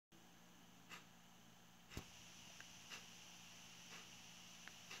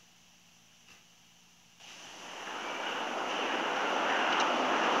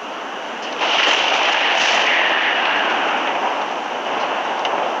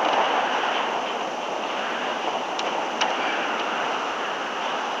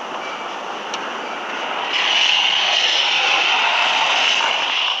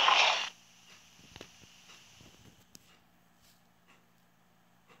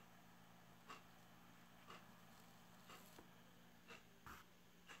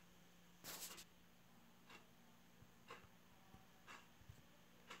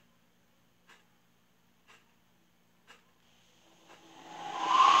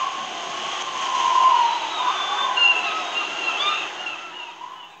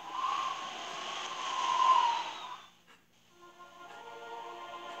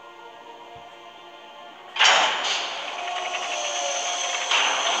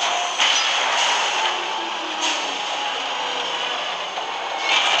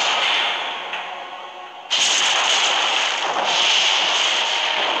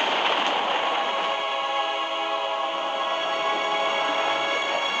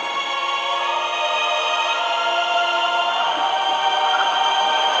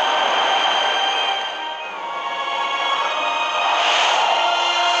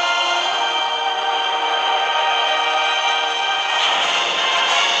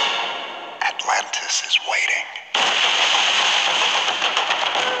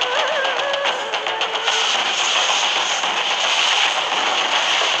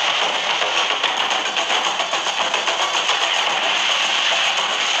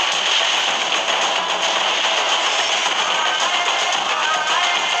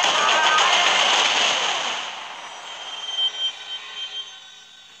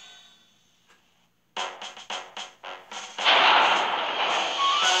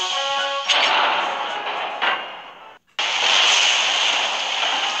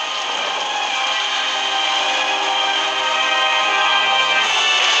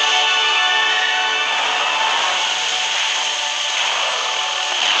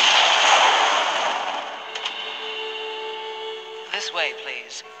way,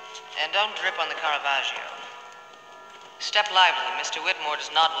 please. And don't drip on the Caravaggio. Step lively. Mr. Whitmore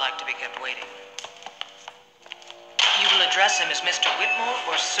does not like to be kept waiting. You will address him as Mr. Whitmore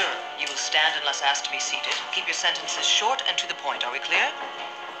or Sir. You will stand unless asked to be seated. Keep your sentences short and to the point. Are we clear?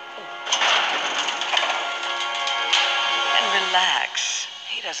 And relax.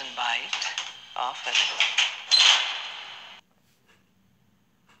 He doesn't bite. Often.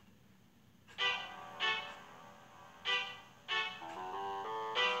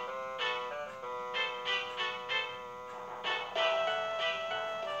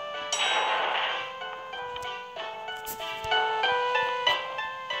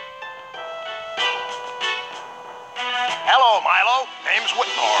 Hello, Milo. Name's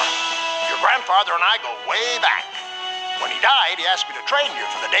Whitmore. Your grandfather and I go way back. When he died, he asked me to train you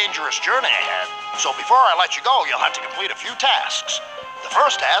for the dangerous journey ahead. So before I let you go, you'll have to complete a few tasks. The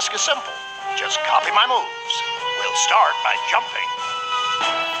first task is simple. Just copy my moves. We'll start by jumping.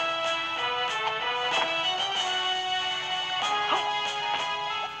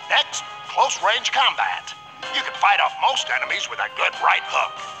 Next, close-range combat. You can fight off most enemies with a good right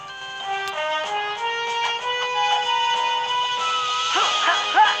hook.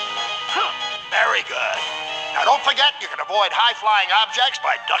 Very good. Now don't forget you can avoid high-flying objects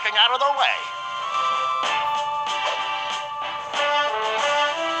by ducking out of their way.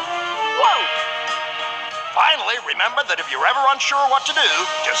 Whoa! Finally, remember that if you're ever unsure what to do,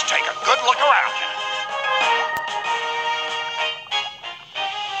 just take a good look around you.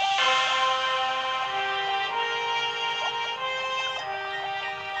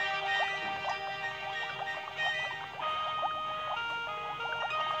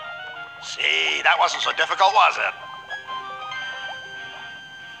 See, that wasn't so difficult, was it?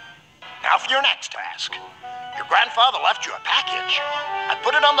 Now for your next task. Your grandfather left you a package. I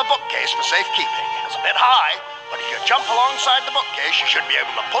put it on the bookcase for safekeeping. It's a bit high, but if you jump alongside the bookcase, you should be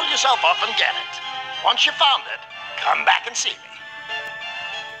able to pull yourself up and get it. Once you found it, come back and see me.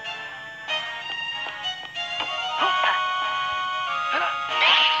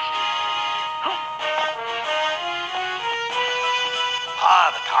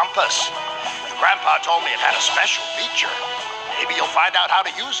 Ah, the compass. Your grandpa told me it had a special feature. Maybe you'll find out how to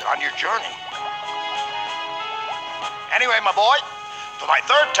use it on your journey. Anyway, my boy, for my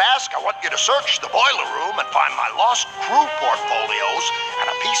third task, I want you to search the boiler room and find my lost crew portfolios and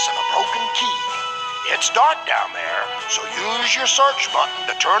a piece of a broken key. It's dark down there, so use your search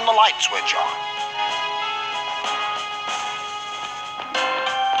button to turn the light switch on.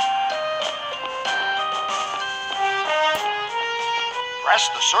 Press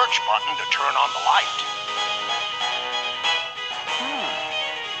the search button to turn on the light.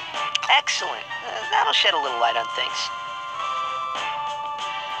 Excellent. That'll shed a little light on things.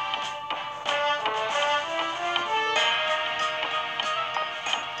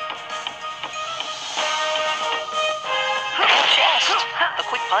 Chest. A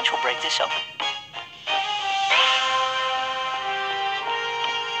quick punch will break this open.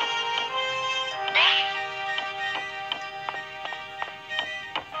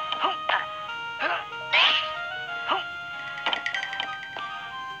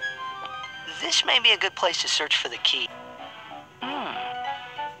 This may be a good place to search for the key.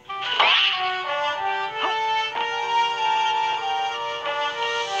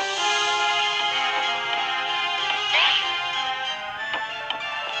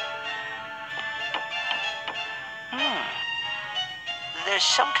 There's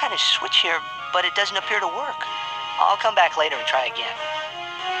some kind of switch here, but it doesn't appear to work. I'll come back later and try again.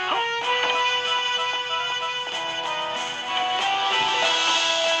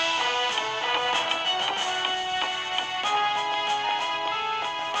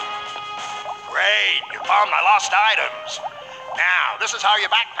 Great, you found my lost items. Now, this is how your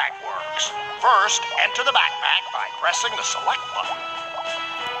backpack works. First, enter the backpack by pressing the select button.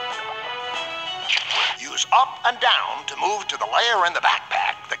 Use up and down to move to the layer in the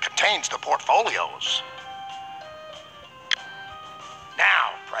backpack that contains the portfolios.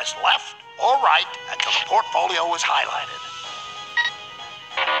 Now, press left or right until the portfolio is highlighted.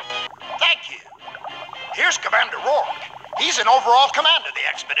 Thank you. Here's Commander Rourke. He's in overall command of the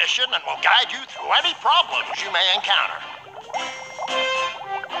expedition and will guide you through any problems you may encounter.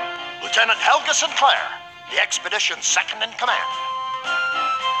 Lieutenant Helga Sinclair, the expedition's second in command.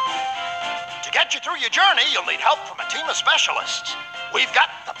 To get you through your journey, you'll need help from a team of specialists. We've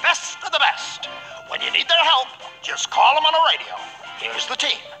got the best of the best. When you need their help, just call them on a radio. Here's the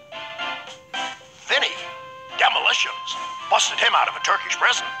team. Vinny, demolitions. Busted him out of a Turkish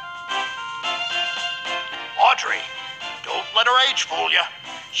prison. Audrey, don't let her age fool you.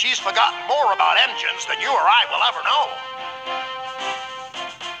 She's forgotten more about engines than you or I will ever know.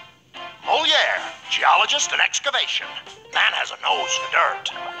 Moliere, geologist and excavation. Man has a nose for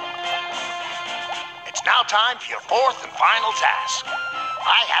dirt. It's now time for your fourth and final task.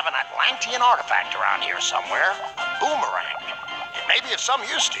 I have an Atlantean artifact around here somewhere, a boomerang. It may be of some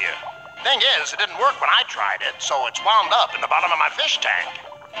use to you. Thing is, it didn't work when I tried it, so it's wound up in the bottom of my fish tank.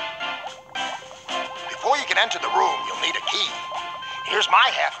 Before you can enter the room, you'll need a key. Here's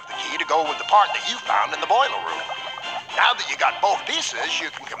my half of the key to go with the part that you found in the boiler room. Now that you got both pieces,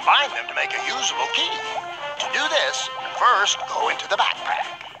 you can combine them to make a usable key. To do this, first go into the backpack.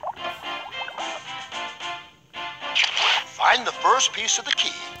 Find the first piece of the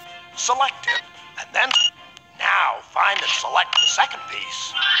key, select it, and then now find and select the second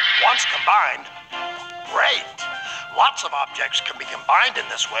piece. Once combined, great! Lots of objects can be combined in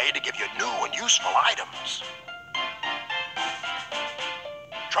this way to give you new and useful items.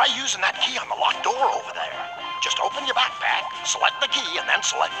 Try using that key on the locked door over there. Just open your backpack, select the key, and then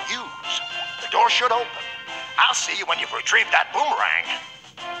select Use. The door should open. I'll see you when you've retrieved that boomerang.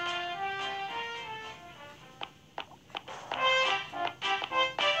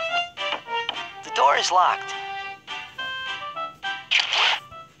 The door is locked.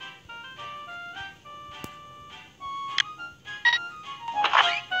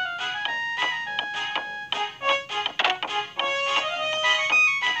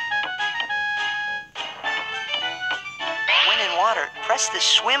 When in water, press the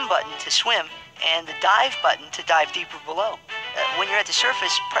swim button to swim and the dive button to dive deeper below. When you're at the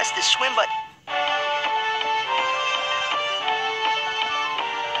surface, press the swim button.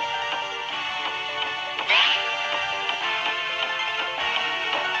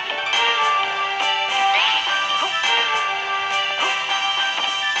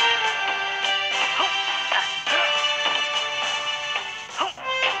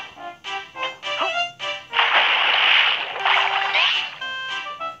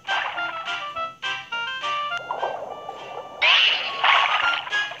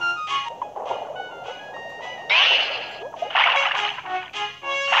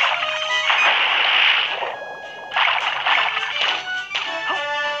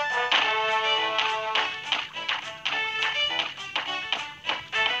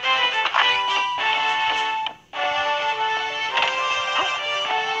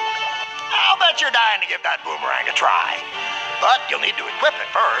 You're dying to give that boomerang a try. But you'll need to equip it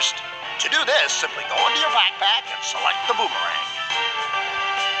first. To do this, simply go into your backpack and select the boomerang.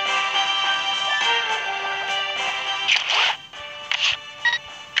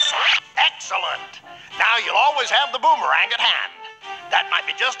 Excellent! Now you'll always have the boomerang at hand. That might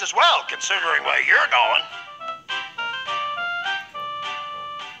be just as well, considering where you're going.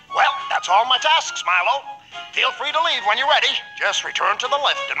 Well, that's all my tasks, Milo. Feel free to leave when you're ready. Just return to the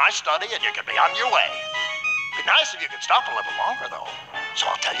lift in my study and you can be on your way. Be nice if you could stop a little longer, though. So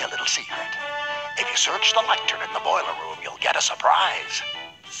I'll tell you a little secret. If you search the lectern in the boiler room, you'll get a surprise.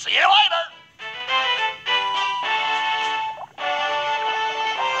 See you later!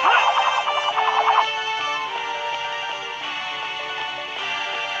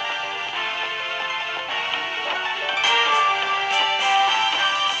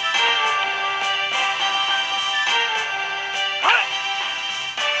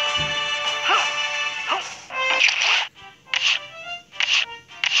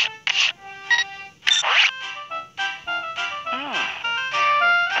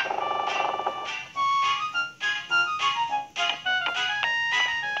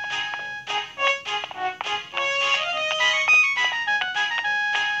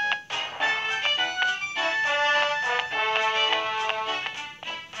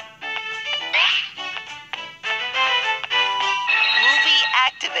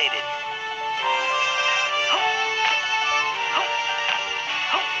 Activated.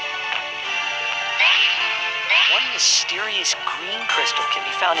 One mysterious green crystal can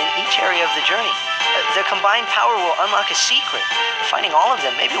be found in each area of the journey. Their combined power will unlock a secret. Finding all of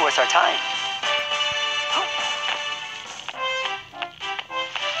them may be worth our time.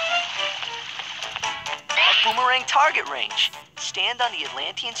 A boomerang target range. Stand on the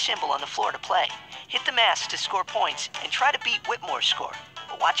Atlantean symbol on the floor to play. Hit the mask to score points and try to beat Whitmore's score.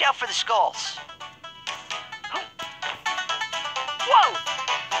 But watch out for the skulls. Whoa!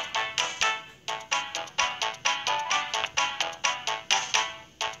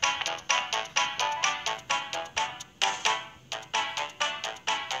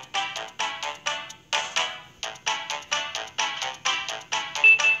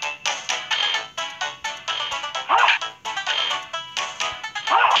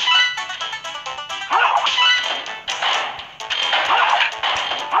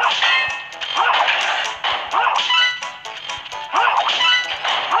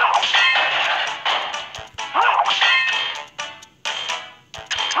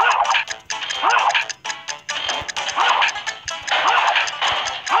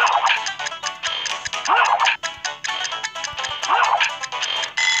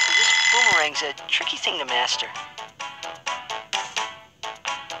 is a tricky thing to master.